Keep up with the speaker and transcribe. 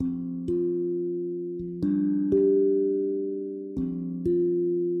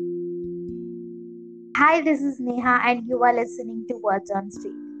Hi, this is Neha, and you are listening to Words on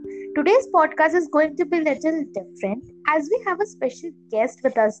Street. Today's podcast is going to be a little different as we have a special guest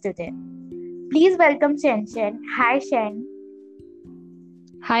with us today. Please welcome Shen Shen. Hi, Shen.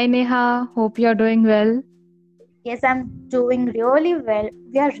 Hi Neha, hope you're doing well. Yes, I'm doing really well.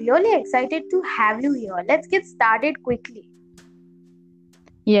 We are really excited to have you here. Let's get started quickly.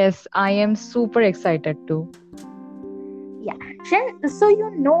 Yes, I am super excited too. Yeah, Shen, so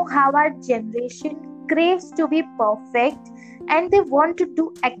you know how our generation craves to be perfect and they want to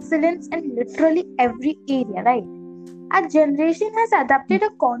do excellence in literally every area, right? Our generation has adopted a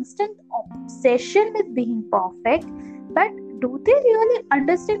constant obsession with being perfect, but do they really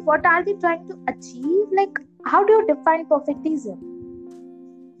understand what are they trying to achieve? Like, how do you define perfectism?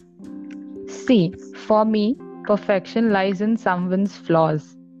 See, for me, perfection lies in someone's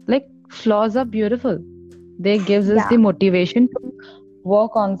flaws. Like flaws are beautiful. They gives us Yeah. the motivation to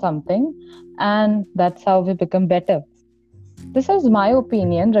work on something and that's how we become better. This is my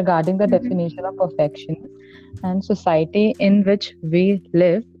opinion regarding the Mm-hmm. definition of perfection, and society in which we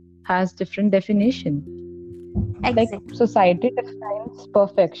live has different definition. Like Exactly. society defines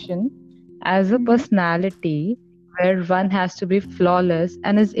perfection as a Mm-hmm. personality where one has to be flawless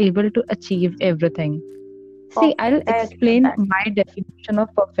and is able to achieve everything. See, I'll Perfect. I agree on explain that. my definition of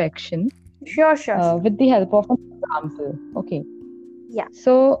perfection Sure, sure, sure. with the help of an example. Okay, Yeah.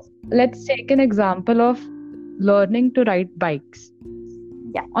 so let's take an example of learning to ride bikes.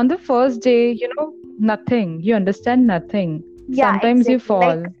 Yeah. On the first day, nothing, you understand nothing. Yeah, Sometimes you exactly.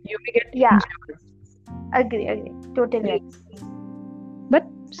 fall, Like, you may get yeah, injured, agree, agree. Totally right? agree. But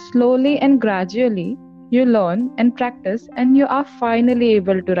slowly and gradually, you learn and practice, and you are finally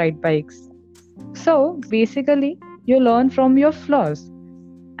able to ride bikes. So basically, you learn from your flaws,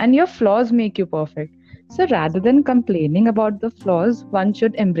 and your flaws make you perfect. So rather than complaining about the flaws, one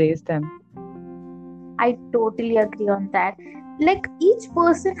should embrace them. I totally agree on that. Like each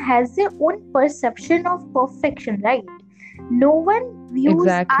person has their own perception of perfection, right? No one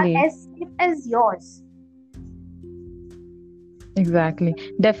views are Exactly, as same as yours. exactly.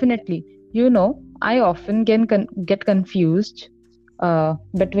 Definitely. I often get confused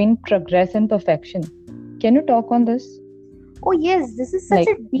between progress and perfection. Can you talk on this? Oh yes, this is such Like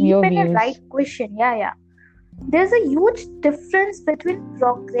a deep your and a right views? question. Yeah, yeah. There's a huge difference between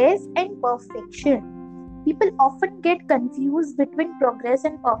progress and perfection. People often get confused between progress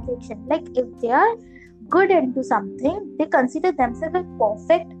and perfection. Like if they are good into something, they consider themselves as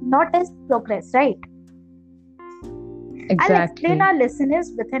perfect, not as progress, right? I'll explain Exactly. our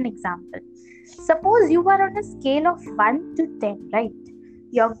listeners with an example. Suppose you are on a scale of 1 to 10, right?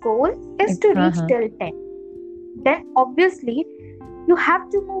 Your goal is to reach Uh-huh. till 10. Then obviously you have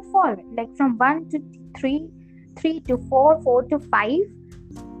to move forward, like from 1 to 3, 3 to 4, 4 to 5,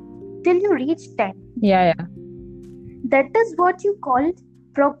 till you reach 10. Yeah, yeah. That is what you call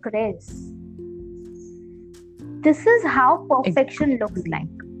progress. This is how perfection looks Exactly. like.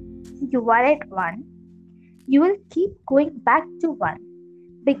 You are at 1, you will keep going back to 1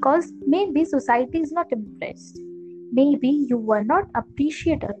 because maybe society is not impressed. Maybe you were not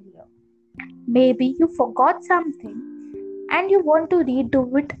appreciated earlier. Maybe you forgot something and you want to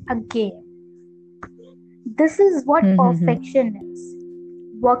redo it again. This is what Mm-hmm. perfection is,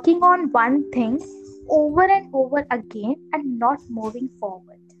 working on one thing over and over again and not moving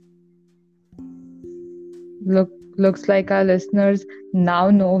forward. Looks like our listeners now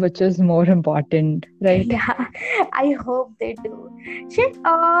know which is more important, right? Yeah, I hope they do. Shit,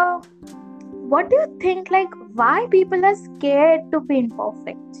 what do you think? Like, why people are scared to be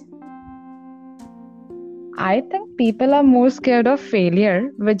imperfect? I think people are more scared of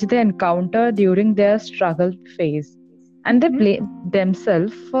failure, which they encounter during their struggle phase, and they Mm-hmm. blame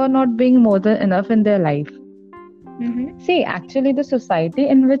themselves for not being more than enough in their life. Mm-hmm. See, actually, the society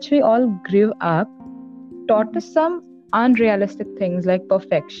in which we all grew up taught us Mm-hmm. some unrealistic things like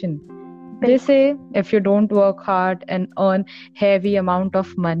perfection. They बिल्कुल. say if you don't work hard and earn heavy amount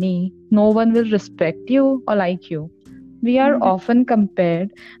of money, no one will respect you or like you. We are Mm-hmm. often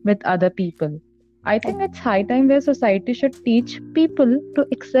compared with other people. I think it's high time where society should teach people to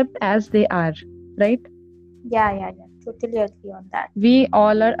accept as they are, right? Yeah, yeah, yeah. Totally agree on that. We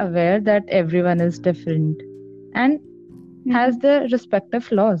all are aware that everyone is different and has Mm-hmm. their respective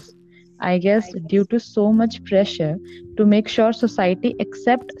flaws. I guess due to so much pressure to make sure society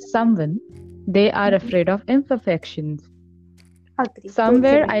accept someone, they are Mm-hmm. afraid of imperfections. Agree.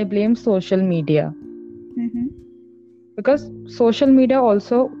 Somewhere Totally. I blame social media Mm-hmm. because social media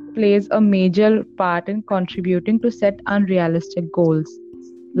also plays a major part in contributing to set unrealistic goals.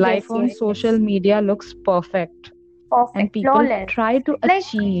 Yes, Life on yes, social yes. media looks perfect and Perfect. people Flawless. try to Like,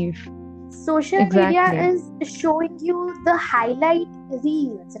 achieve. Social media Exactly. is showing you the highlight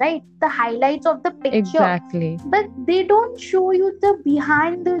reels, right? The highlights of the picture, Exactly. but they don't show you the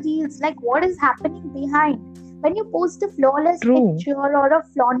behind the reels, like what is happening behind. When you post a flawless True. picture or a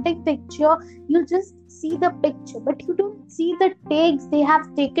flaunting picture, you just see the picture, but you don't see the takes they have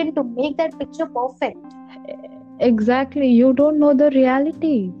taken to make that picture perfect. Exactly. You don't know the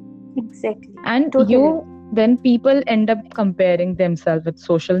reality. Exactly. And Totally then people end up comparing themselves with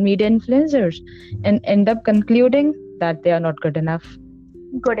social media influencers and end up concluding that they are not good enough.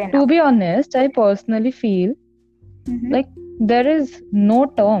 good To enough. be honest, I personally feel like Mm-hmm. there is no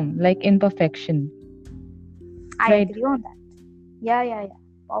term like imperfection, I right? agree on that. Yeah, yeah, yeah.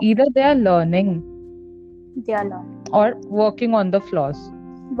 Either Perfect. they are learning They are learning. or working on the flaws.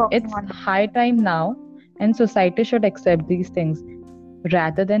 Working It's on high time now, and society should accept these things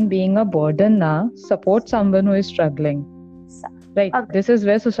rather than being a burden now. Support someone who is struggling, it. right? Agree. This is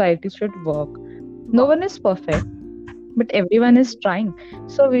where society should work. No Work. one is perfect, but everyone is trying.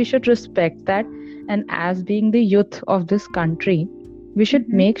 So we should respect that. And as being the youth of this country, we should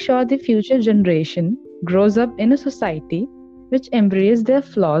make Mm-hmm. sure the future generation grows up in a society which embrace their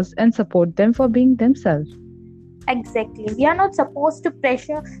flaws and support them for being themselves. Exactly. We are not supposed to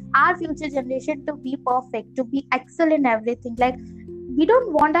pressure our future generation to be perfect, to be excel in everything. Like, we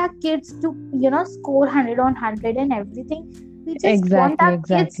don't want our kids to, score 100 on 100 and everything. We just want Exactly, our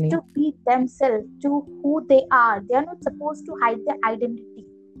kids exactly. to be themselves, to who they are. They are not supposed to hide their identity.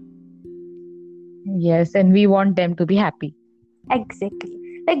 Yes, and we want them to be happy. Exactly.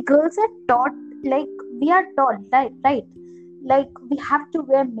 Like, girls are taught, like, we are taught, right? Like, we have to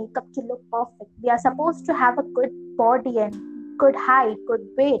wear makeup to look perfect. We are supposed to have a good body and good height, good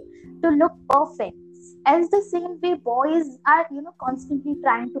weight to look perfect. As the same way, boys are, constantly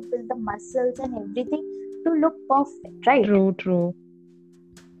trying to build the muscles and everything to look perfect, right? True, true.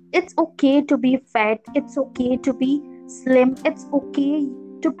 It's okay to be fat, it's okay to be slim, it's okay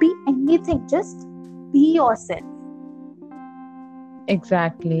to be anything. Just be yourself.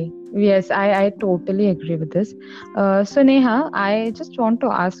 Exactly. Yes, I totally agree with this. So, Neha, I just want to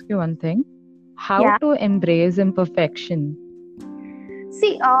ask you one thing. How Yeah. to embrace imperfection?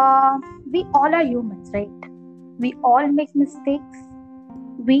 See, we all are humans, right? We all make mistakes.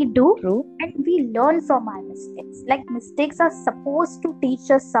 We do, True, and we learn from our mistakes. Like, mistakes are supposed to teach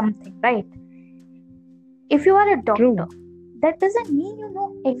us something, right? If you are a doctor, true, that doesn't mean you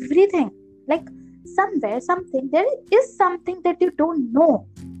know everything. Like, somewhere, something, there is something that you don't know,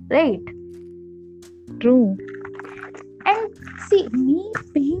 right? true. And see, me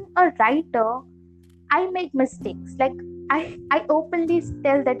being a writer, I make mistakes. Like, I openly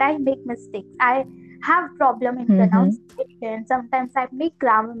tell that I make mistakes. I have problem in Mm-hmm. pronunciation. Sometimes I make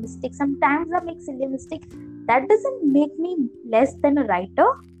grammar mistakes. Sometimes I make silly mistakes. That doesn't make me less than a writer.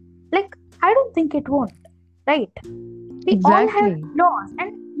 Like, I don't think it won't. Right? We all have Exactly. flaws,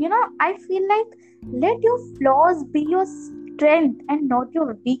 and I feel like let your flaws be your strength and not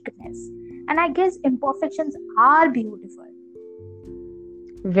your weakness. And I guess imperfections are beautiful.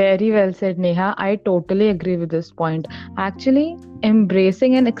 Very well said, Neha. I totally agree with this point. Actually,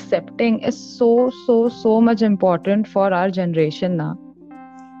 embracing and accepting is so much important for our generation now.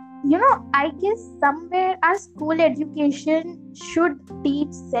 I guess somewhere our school education should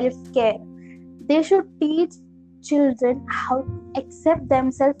teach self care. They should teach children how to accept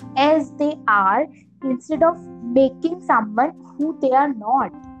themselves as they are instead of making someone who they are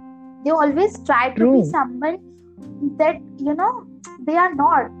not. They always try to be True, someone that they are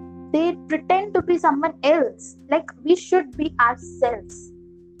not. They pretend to be someone else. Like, we should be ourselves,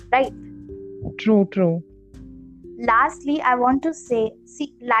 right? true, true. Lastly, I want to say,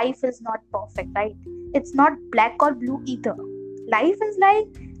 see, life is not perfect, right? It's not black or blue either. Life is like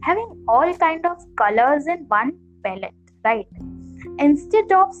having all kind of colors in one palette, right?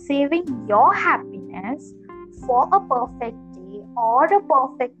 Instead of saving your happiness for a perfect day or a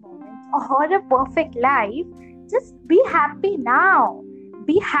perfect moment or a perfect life, just be happy now.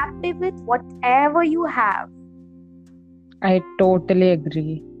 Be happy with whatever you have. I totally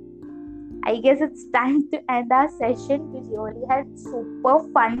agree. I guess it's time to end our session. We really had super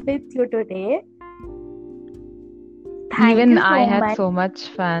fun with you today. Thank Even you I so had much. so much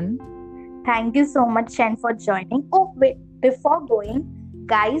fun. Thank you so much, Shen, for joining. Oh, wait, before going,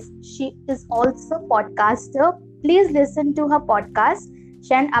 guys, she is also a podcaster. Please listen to her podcast.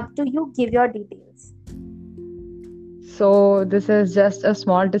 Shen, up to you. Give your details. So this is just a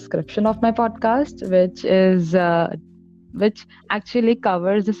small description of my podcast, which actually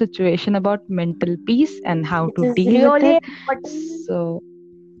covers the situation about mental peace and how Which to is deal with really it. important. So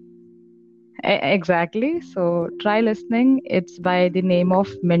Exactly. So try listening. It's by the name of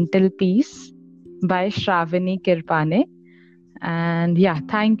Mental Peace by Shravani Kirpane. And yeah,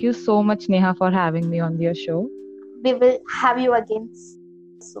 thank you so much, Neha, for having me on your show. We will have you again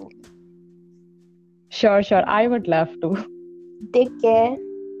soon. Sure, sure. I would love to. Take care.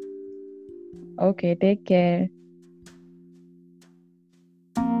 Okay, take care.